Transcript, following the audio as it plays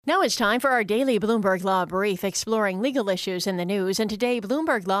Now it's time for our daily Bloomberg Law Brief, exploring legal issues in the news. And today,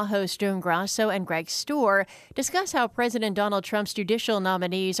 Bloomberg Law hosts June Grasso and Greg Stohr discuss how President Donald Trump's judicial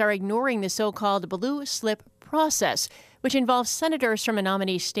nominees are ignoring the so-called blue slip process, which involves senators from a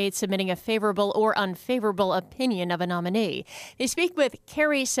nominee state submitting a favorable or unfavorable opinion of a nominee. They speak with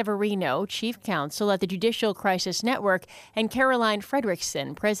Carrie Severino, chief counsel at the Judicial Crisis Network, and Caroline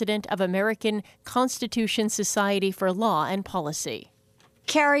Frederickson, president of American Constitution Society for Law and Policy.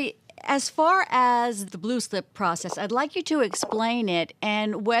 Carrie, as far as the blue slip process, I'd like you to explain it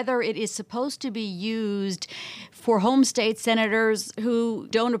and whether it is supposed to be used for home state senators who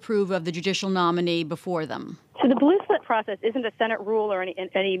don't approve of the judicial nominee before them. So the blue slip process isn't a Senate rule or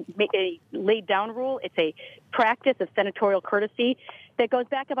any laid down rule. It's a practice of senatorial courtesy that goes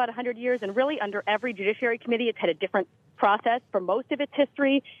back about 100 years, and really under every judiciary committee it's had a different process for most of its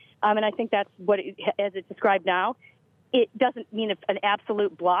history, and I think that's what as it's described now. It doesn't mean an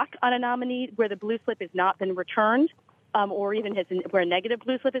absolute block on a nominee where the blue slip has not been returned, or even where a negative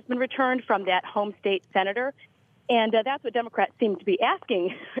blue slip has been returned from that home state senator. And that's what Democrats seem to be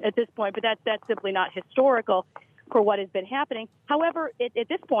asking at this point, but that's simply not historical for what has been happening. However, at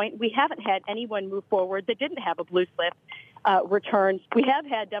this point, we haven't had anyone move forward that didn't have a blue slip returned. We have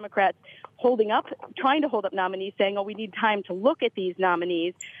had Democrats trying to hold up nominees, saying, we need time to look at these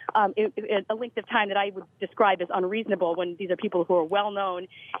nominees, a length of time that I would describe as unreasonable when these are people who are well-known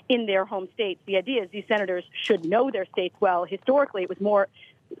in their home states. The idea is these senators should know their states well. Historically, it was more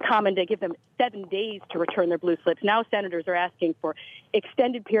common to give them 7 days to return their blue slips. Now senators are asking for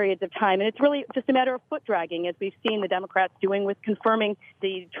extended periods of time, and it's really just a matter of foot dragging, as we've seen the Democrats doing with confirming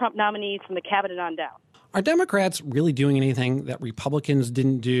the Trump nominees from the cabinet on down. Are Democrats really doing anything that Republicans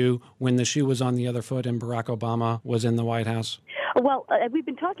didn't do when the shoe was on the other foot and Barack Obama was in the White House? Well, we've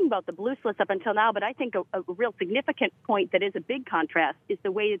been talking about the blue slips up until now, but I think a real significant point that is a big contrast is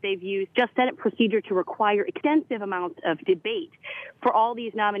the way that they've used just Senate procedure to require extensive amounts of debate for all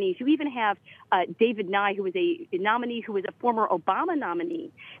these nominees. You even have David Nye, who was a nominee who was a former Obama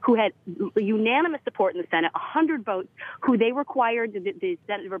nominee, who had unanimous support in the Senate, 100 votes, who they required the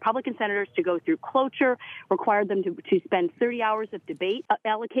Republican senators to go through cloture, required them to spend 30 hours of debate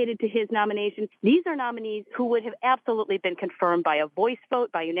allocated to his nomination. These are nominees who would have absolutely been confirmed by a voice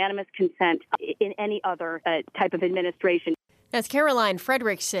vote, by unanimous consent in any other type of administration. That's Caroline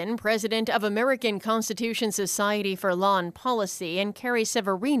Frederickson, president of American Constitution Society for Law and Policy, and Carrie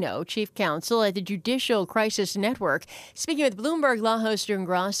Severino, chief counsel at the Judicial Crisis Network, speaking with Bloomberg Law host June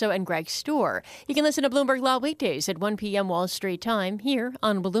Grasso and Greg Stohr. You can listen to Bloomberg Law weekdays at 1 p.m. Wall Street time here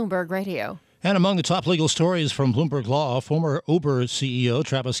on Bloomberg Radio. And among the top legal stories from Bloomberg Law, former Uber CEO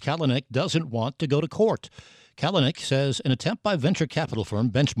Travis Kalanick doesn't want to go to court. Kalanick says an attempt by venture capital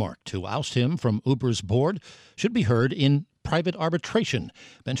firm Benchmark to oust him from Uber's board should be heard in private arbitration.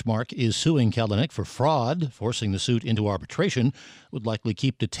 Benchmark is suing Kalanick for fraud. Forcing the suit into arbitration would likely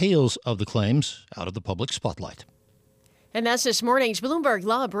keep details of the claims out of the public spotlight. And that's this morning's Bloomberg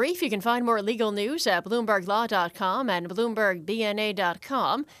Law Brief. You can find more legal news at BloombergLaw.com and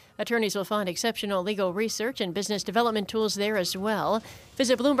BloombergBNA.com. Attorneys will find exceptional legal research and business development tools there as well.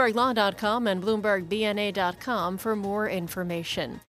 Visit BloombergLaw.com and BloombergBNA.com for more information.